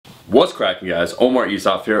What's cracking, guys? Omar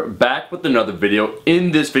Isaf here, back with another video.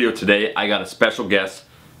 In this video today, I got a special guest.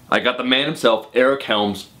 I got the man himself, Eric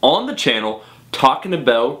Helms, on the channel talking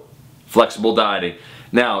about flexible dieting.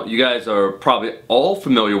 Now, you guys are probably all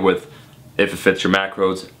familiar with If It Fits Your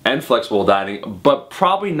Macros and flexible dieting, but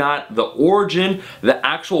probably not the origin, the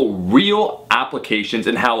actual real applications,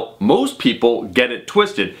 and how most people get it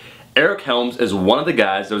twisted. Eric Helms is one of the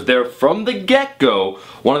guys that was there from the get-go,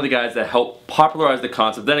 one of the guys that helped popularize the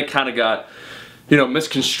concept. Then it kind of got,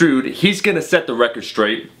 misconstrued. He's going to set the record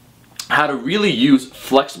straight, how to really use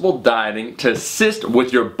flexible dieting to assist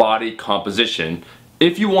with your body composition.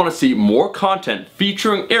 If you want to see more content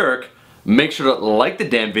featuring Eric, make sure to like the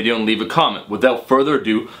damn video and leave a comment. Without further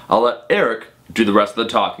ado, I'll let Eric do the rest of the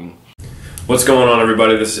talking. What's going on,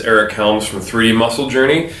 everybody? This is Eric Helms from 3D Muscle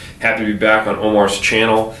Journey. Happy to be back on Omar's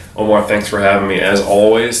channel. Omar, thanks for having me as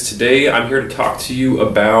always. Today I'm here to talk to you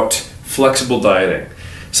about flexible dieting.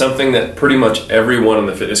 Something that pretty much everyone in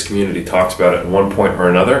the fitness community talks about at one point or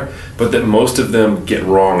another, but that most of them get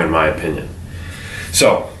wrong in my opinion.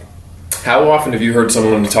 So, how often have you heard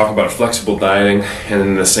someone talk about flexible dieting and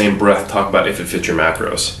in the same breath talk about If It Fits Your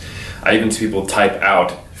Macros? I even see people type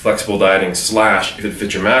out flexible dieting / If It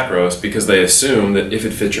Fits Your Macros because they assume that If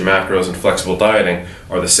It Fits Your Macros and flexible dieting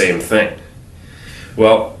are the same thing.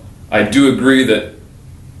 Well, I do agree that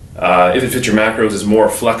If It Fits Your Macros is more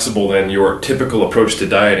flexible than your typical approach to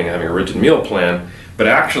dieting, having a rigid meal plan, but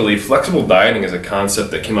actually flexible dieting is a concept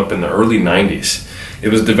that came up in the early 90s. It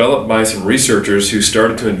was developed by some researchers who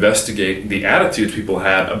started to investigate the attitudes people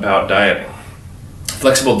had about dieting.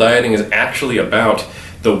 Flexible dieting is actually about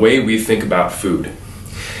the way we think about food.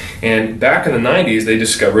 And back in the 90s, they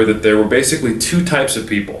discovered that there were basically two types of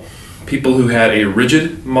people. People who had a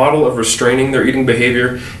rigid model of restraining their eating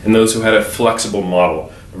behavior and those who had a flexible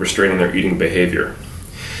model of restraining their eating behavior.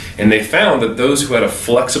 And they found that those who had a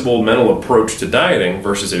flexible mental approach to dieting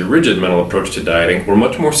versus a rigid mental approach to dieting were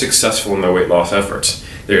much more successful in their weight loss efforts.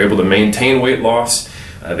 They were able to maintain weight loss,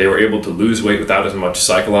 they were able to lose weight without as much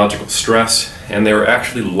psychological stress, and they were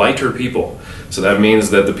actually lighter people. So that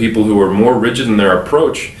means that the people who were more rigid in their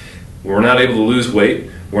approach were not able to lose weight,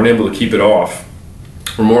 weren't able to keep it off,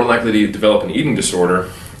 were more likely to develop an eating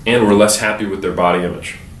disorder, and were less happy with their body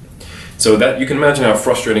image. So that you can imagine how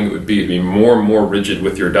frustrating it would be to be more and more rigid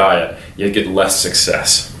with your diet, yet get less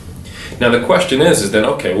success. Now the question is then,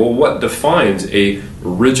 okay, well, what defines a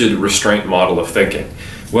rigid restraint model of thinking?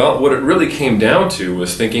 Well, what it really came down to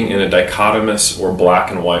was thinking in a dichotomous or black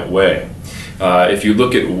and white way. If you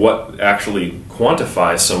look at what actually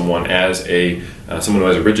quantifies someone as someone who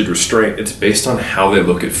has a rigid restraint, it's based on how they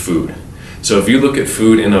look at food. So if you look at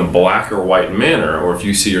food in a black or white manner, or if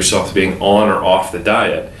you see yourself being on or off the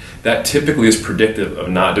diet, that typically is predictive of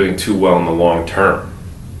not doing too well in the long term.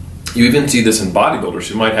 You even see this in bodybuilders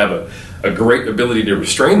who might have a great ability to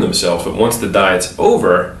restrain themselves, but once the diet's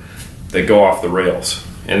over, they go off the rails.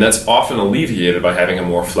 And that's often alleviated by having a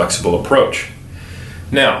more flexible approach.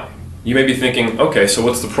 Now, you may be thinking, okay, so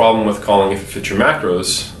what's the problem with calling If It Fits Your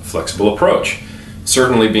Macros a flexible approach?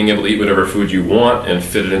 Certainly being able to eat whatever food you want and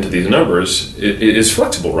fit it into these numbers it is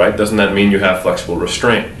flexible, right? Doesn't that mean you have flexible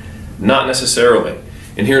restraint? Not necessarily.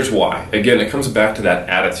 And here's why. Again, it comes back to that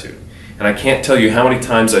attitude. And I can't tell you how many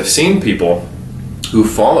times I've seen people who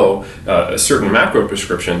follow a certain macro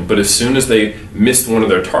prescription, but as soon as they missed one of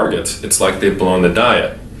their targets, it's like they've blown the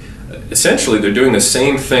diet. Essentially, they're doing the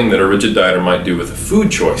same thing that a rigid dieter might do with a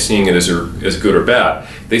food choice, seeing it as good or bad.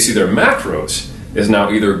 They see their macros as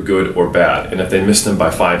now either good or bad, and if they miss them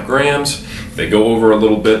by 5 grams, if they go over a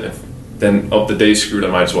little bit, then oh, the day's screwed, I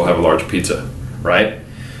might as well have a large pizza, right?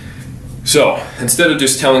 So, instead of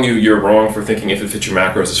just telling you you're wrong for thinking If It Fits Your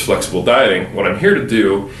Macros is flexible dieting, what I'm here to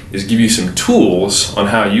do is give you some tools on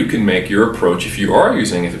how you can make your approach, if you are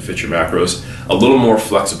using If It Fits Your Macros, a little more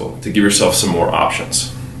flexible, to give yourself some more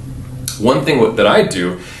options. One thing that I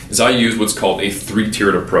do is I use what's called a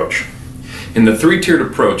 3-tiered approach. In the 3-tiered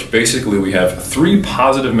approach, basically we have 3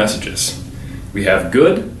 positive messages. We have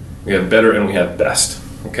good, we have better, and we have best.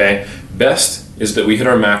 Okay? Best is that we hit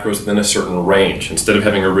our macros within a certain range. Instead of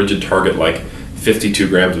having a rigid target like 52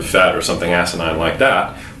 grams of fat or something asinine like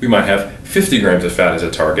that, we might have 50 grams of fat as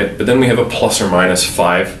a target, but then we have a plus or minus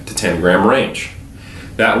 5 to 10 gram range.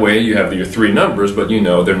 That way you have your 3 numbers, but you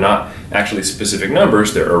know they're not actually specific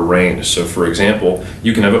numbers, they're a range. So for example,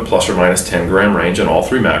 you can have a plus or minus 10 gram range on all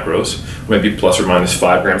 3 macros, maybe plus or minus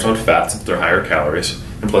 5 grams on fat since they're higher calories,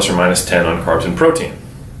 and plus or minus 10 on carbs and protein.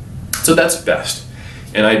 So that's best.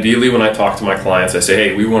 And ideally when I talk to my clients, I say,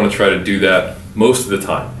 hey, we want to try to do that most of the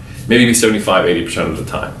time, maybe 75–80% of the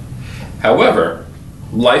time. However,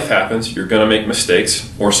 life happens, you're going to make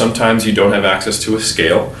mistakes, or sometimes you don't have access to a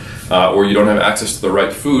scale, or you don't have access to the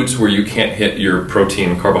right foods where you can't hit your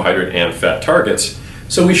protein, carbohydrate, and fat targets.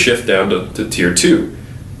 So we shift down to tier 2,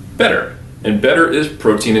 better. And better is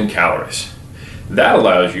protein and calories. That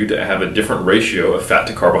allows you to have a different ratio of fat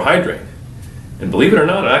to carbohydrate. And believe it or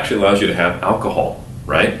not, it actually allows you to have alcohol,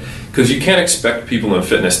 right? Because you can't expect people in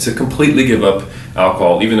fitness to completely give up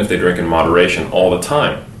alcohol even if they drink in moderation all the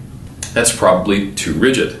time. That's probably too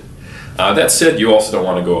rigid. That said, you also don't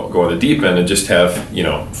want to go on the deep end and just have, you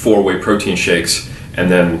know, 4-way protein shakes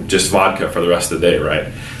and then just vodka for the rest of the day,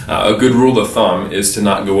 right? A good rule of thumb is to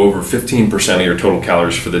not go over 15% of your total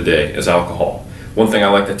calories for the day as alcohol. One thing I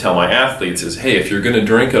like to tell my athletes is, hey, if you're going to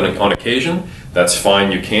drink on occasion, that's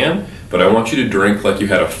fine, you can, but I want you to drink like you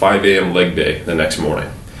had a 5 a.m. leg day the next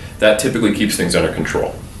morning. That typically keeps things under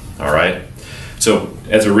control, all right? So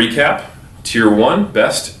as a recap, tier 1,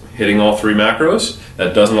 best, hitting all 3 macros.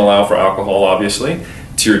 That doesn't allow for alcohol, obviously.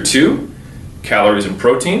 Tier 2, calories and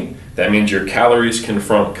protein. That means your calories can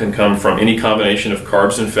come from any combination of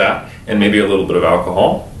carbs and fat and maybe a little bit of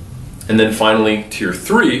alcohol. And then finally, tier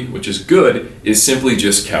 3, which is good, is simply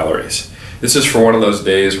just calories. This is for one of those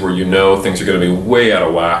days where you know things are going to be way out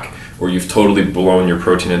of whack, where you've totally blown your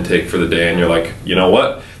protein intake for the day and you're like, you know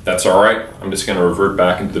what, that's all right. I'm just going to revert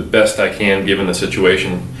back into the best I can given the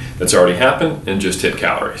situation that's already happened and just hit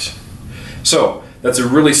calories. So that's a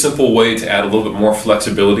really simple way to add a little bit more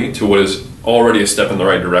flexibility to what is already a step in the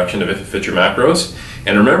right direction if it fits your macros.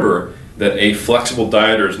 And remember that a flexible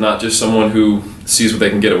dieter is not just someone who sees what they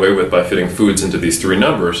can get away with by fitting foods into these 3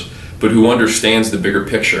 numbers, but who understands the bigger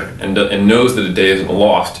picture and knows that a day isn't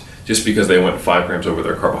lost just because they went 5 grams over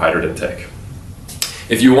their carbohydrate intake.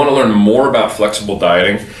 If you want to learn more about flexible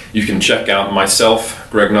dieting, you can check out myself,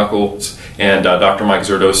 Greg Nuckols, and Dr. Mike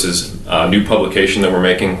Zerdos's new publication that we're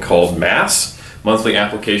making called MASS, Monthly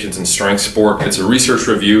Applications in Strength Sport. It's a research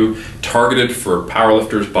review targeted for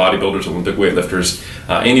powerlifters, bodybuilders, Olympic weightlifters,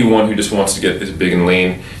 anyone who just wants to get as big and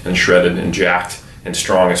lean and shredded and jacked and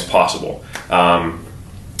strong as possible.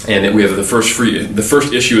 And we have the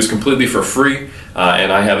first issue is completely for free,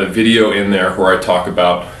 and I have a video in there where I talk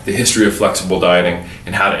about the history of flexible dieting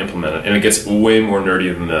and how to implement it. And it gets way more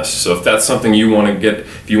nerdy than this. So if that's something you want to get,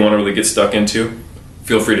 if you want to really get stuck into,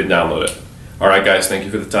 feel free to download it. All right, guys, thank you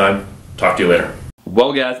for the time. Talk to you later.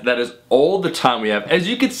 Well guys, that is all the time we have. As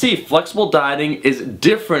you can see, flexible dieting is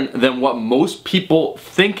different than what most people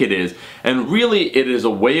think it is. And really, it is a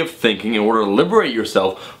way of thinking in order to liberate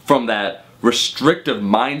yourself from that restrictive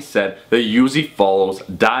mindset that usually follows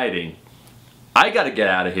dieting. I gotta get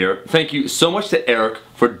out of here. Thank you so much to Eric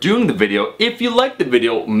for doing the video. If you liked the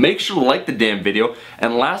video, make sure to like the damn video.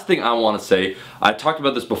 And last thing I want to say, I talked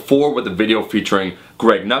about this before with the video featuring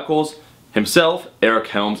Greg Nuckols, himself, Eric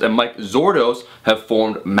Helms, and Mike Zordos have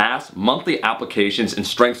formed MASS Monthly Applications in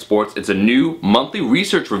Strength Sports. It's a new monthly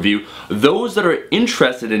research review. Those that are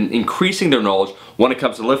interested in increasing their knowledge when it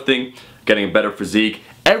comes to lifting, getting a better physique,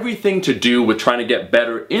 everything to do with trying to get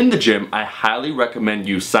better in the gym, I highly recommend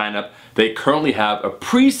you sign up. They currently have a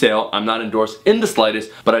pre-sale. I'm not endorsed in the slightest,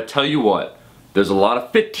 but I tell you what, there's a lot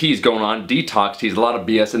of fit teas going on, detox teas, a lot of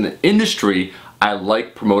BS in the industry. I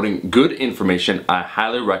like promoting good information. I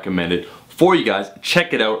highly recommend it for you guys.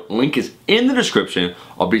 Check it out. Link is in the description.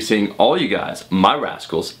 I'll be seeing all you guys, my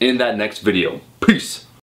rascals, in that next video. Peace.